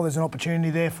keep him all. There's an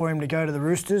opportunity there for him to go to the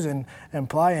Roosters and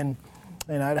play. And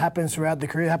You know, it happens throughout the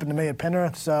career. It happened to me at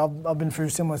Penrith, so I've been through a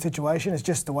similar situation. It's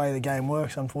just the way the game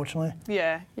works, unfortunately.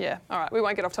 Yeah. All right, we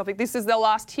won't get off topic. This is the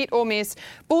last hit or miss.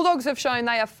 Bulldogs have shown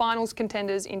they are finals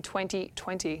contenders in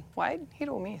 2020. Wade, hit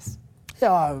or miss?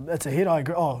 Yeah, that's a hit. I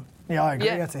agree. Oh, yeah, I agree.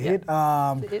 Yeah, That's a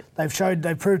yeah. hit.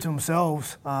 They've proved to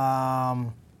themselves, you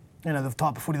know, the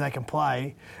type of footy they can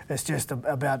play. It's just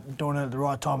about doing it at the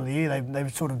right time of the year. They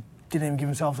sort of didn't even give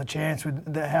themselves a chance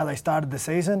with how they started the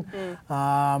season.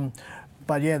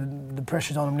 But yeah, the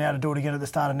pressure's on them now to do it again at the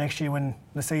start of next year when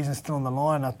the season's still on the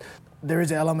line. There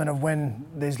is an element of when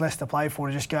there's less to play for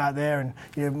to just go out there and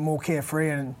you're more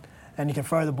carefree and you can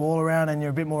throw the ball around and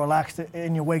you're a bit more relaxed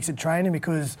in your weeks of training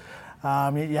because you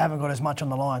haven't got as much on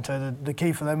the line. So the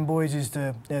key for them boys is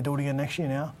to do it again next year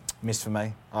now. Miss for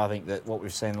me. I think that what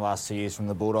we've seen the last 2 years from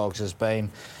the Bulldogs has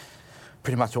been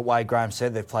pretty much what Wade Graham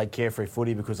said. They've played carefree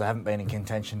footy because they haven't been in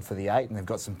contention for the 8 and they've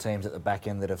got some teams at the back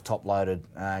end that have top-loaded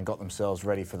and got themselves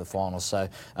ready for the finals. So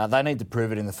they need to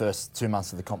prove it in the first 2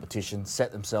 months of the competition,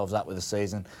 set themselves up with the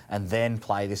season and then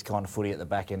play this kind of footy at the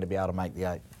back end to be able to make the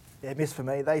 8. Yeah, miss for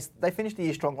me. They finished the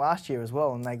year strong last year as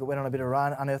well and they went on a bit of a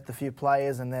run, unearthed a few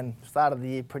players and then started the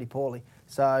year pretty poorly.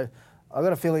 So I've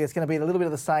got a feeling it's going to be a little bit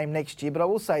of the same next year, but I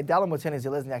will say Dallin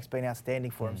Watene-Zelezniak's been outstanding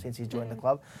for him since he's joined the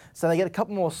club. So they get a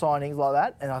couple more signings like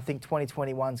that, and I think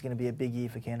 2021 is going to be a big year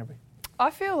for Canterbury. I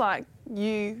feel like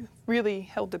you really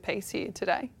held the peace here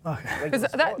today. Okay. Because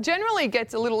that generally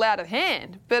gets a little out of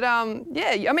hand. But,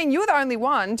 yeah, I mean, you were the only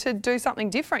one to do something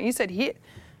different. You said hit.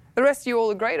 The rest you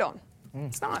all agreed on.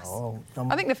 It's nice.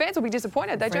 I think the fans will be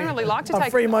disappointed. They generally like to take...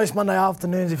 I'm free most Monday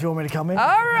afternoons if you want me to come in. All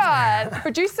right.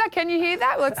 Producer, can you hear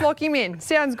that? Let's lock him in.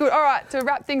 Sounds good. All right, to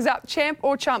wrap things up, champ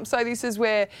or chump. So this is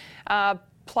where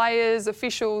players,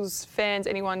 officials, fans,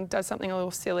 anyone does something a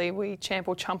little silly, we champ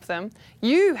or chump them.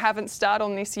 You haven't started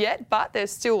on this yet, but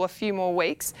there's still a few more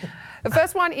weeks. The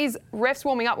first one is refs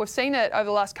warming up. We've seen it over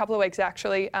the last couple of weeks,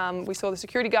 actually. We saw the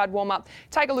security guard warm up.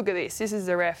 Take a look at this. This is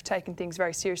the ref taking things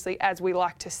very seriously, as we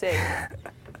like to see.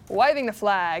 Waving the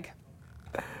flag.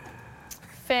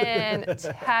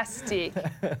 Fantastic.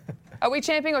 Are we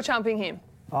champing or chumping him?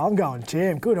 I'm going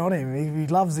champ. Good on him. He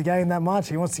loves the game that much.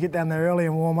 He wants to get down there early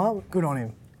and warm up. Good on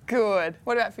him. Good.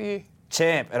 What about for you?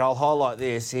 Champ, and I'll highlight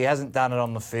this. He hasn't done it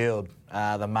on the field,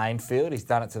 the main field. He's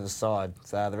done it to the side.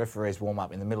 So the referees warm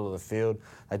up in the middle of the field.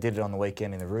 They did it on the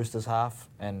weekend in the Roosters half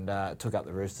and took up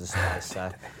the Roosters space. So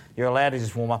you're allowed to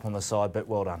just warm up on the side, but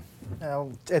well done.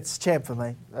 It's champ for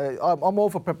me. I'm all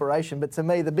for preparation, but to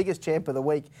me, the biggest champ of the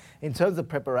week in terms of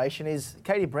preparation is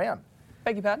Katie Brown.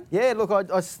 Beg your pardon? Yeah, look,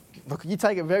 look, you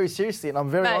take it very seriously, and I'm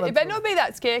very honoured. You better not be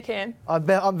that scared, Cam.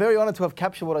 I'm very honoured to have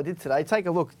captured what I did today. Take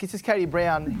a look. This is Katie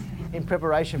Brown in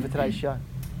preparation for today's show.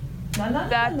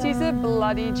 That is a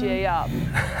bloody G-up.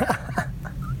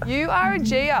 You are a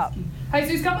G-up. Hey,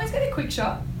 Zeus, can I please get a quick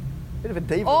shot? Bit of a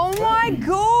diva. Oh my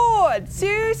God!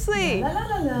 Seriously?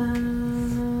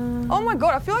 Oh my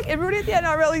God, I feel like everybody at the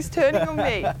NRL is turning on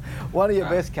me. One of your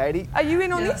best, Katie. Are you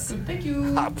in on this? Thank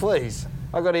you. Please.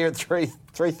 I got here at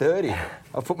 3:30.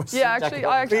 I put my jacket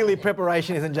on. Clearly,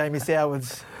 preparation isn't Jamie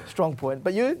Soward's strong point,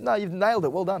 but you've nailed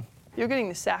it. Well done. You're getting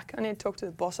the sack. I need to talk to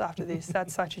the boss after this.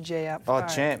 That's such a G up. Oh,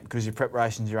 champ, because your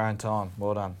preparation's your own time.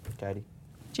 Well done, Katie.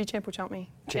 Do you champ or chump me?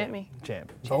 Champ me.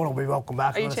 Champ. So I want to be welcome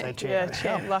back. Are you champ? Yeah,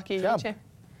 champ. Lucky. Champ. Champ.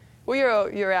 Well,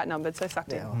 you're outnumbered, so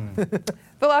sucked in.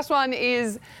 The last one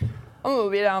is I'm a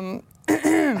little bit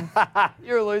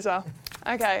you're a loser.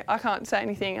 Okay, I can't say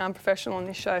anything unprofessional on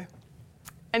this show.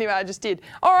 Anyway, I just did.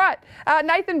 All right,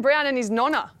 Nathan Brown and his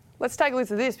nonna. Let's take a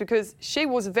listen to this because she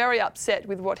was very upset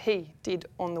with what he did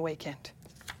on the weekend.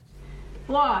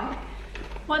 Why?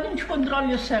 Why don't you control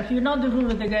yourself? You know the rule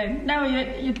of the game. Now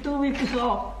you're 2 weeks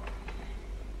off.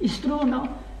 It's true, no?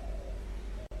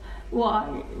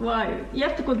 Why? You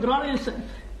have to control yourself.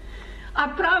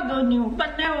 I'm proud of you,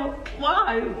 but now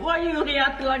why? Why you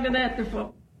react like that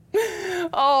for?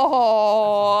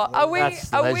 Oh, are we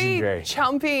legendary.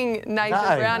 chumping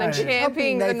Nathan Brown and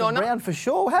champing the nonna? Brown for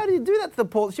sure. How do you do that to the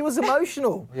Paul? She was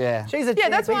emotional. Yeah. She's a yeah,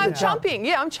 that's why I'm chumping.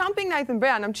 Yeah, I'm chumping Nathan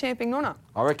Brown. I'm champing nonna.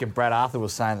 I reckon Brad Arthur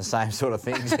was saying the same sort of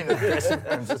things in the dressing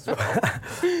rooms as well.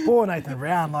 Poor Nathan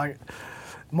Brown, like.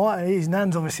 His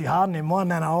nan's obviously hardened him. My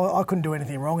nan, I couldn't do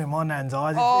anything wrong in my nan's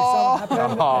eyes. If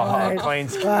something happened,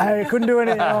 Queen's I couldn't do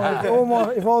anything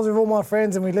wrong. If I was with all my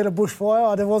friends and we lit a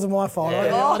bushfire, it wasn't my fault.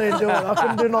 I didn't do it.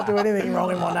 I couldn't not do anything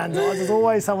wrong in my nan's eyes. It's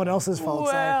always someone else's fault.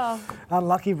 Wow. So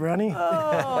unlucky, Brownie.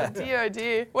 Oh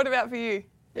dear. What about for you?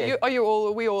 Yeah. Are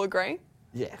we all agreeing?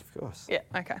 Yeah, of course. Yeah,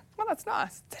 okay. Well, that's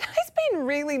nice. Today's been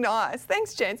really nice.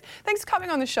 Thanks, gents. Thanks for coming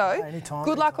on the show. Anytime.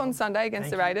 Good luck on Sunday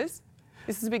against the Raiders.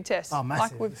 This is a big test. Oh,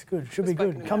 massive. It's good. Should be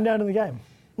good. Come down to the game.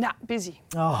 Nah, busy.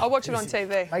 Oh, I'll watch it on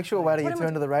TV. Make sure, Waddy, you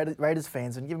turn to the Raiders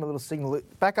fans and give them a little signal.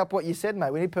 Back up what you said, mate.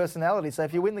 We need personality. So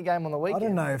if you win the game on the weekend... I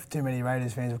don't know if too many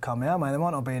Raiders fans have come out, mate. There might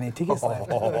not be any tickets left.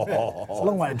 It's a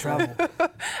long way to travel.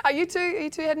 Are you two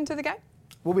heading to the game?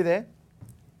 We'll be there.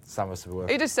 Some of us will.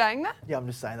 Are you just saying that? Yeah, I'm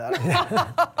just saying that.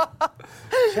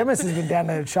 Chammas has been down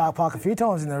to Shark Park a few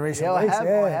times in the recent weeks.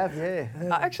 I have.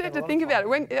 I actually had to think about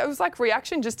it. It was like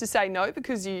reaction just to say no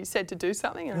because you said to do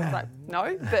something, and I was like,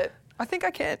 no, but I think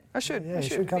I can. I should. Yeah, I you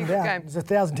should come down. There's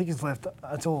 1,000 tickets left.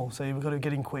 That's all. So you've got to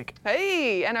get in quick.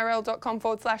 Hey,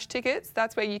 NRL.com/tickets.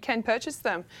 That's where you can purchase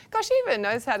them. Gosh, Eva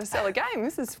knows how to sell a game.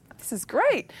 This is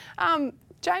great.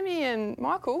 Jamie and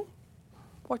Michael,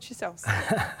 watch yourselves.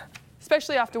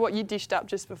 Especially after what you dished up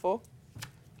just before.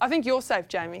 I think you're safe,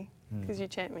 Jamie, because you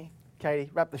champ me. Katie,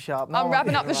 wrap the show up. I'm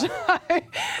wrapping up the show.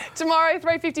 Tomorrow,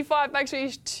 3:55, make sure you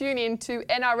tune in to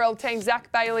NRL team.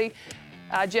 Zach Bailey,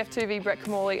 Jeff Tuvey, Brett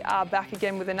Kamali are back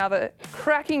again with another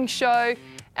cracking show.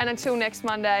 And until next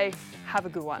Monday, have a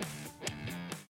good one.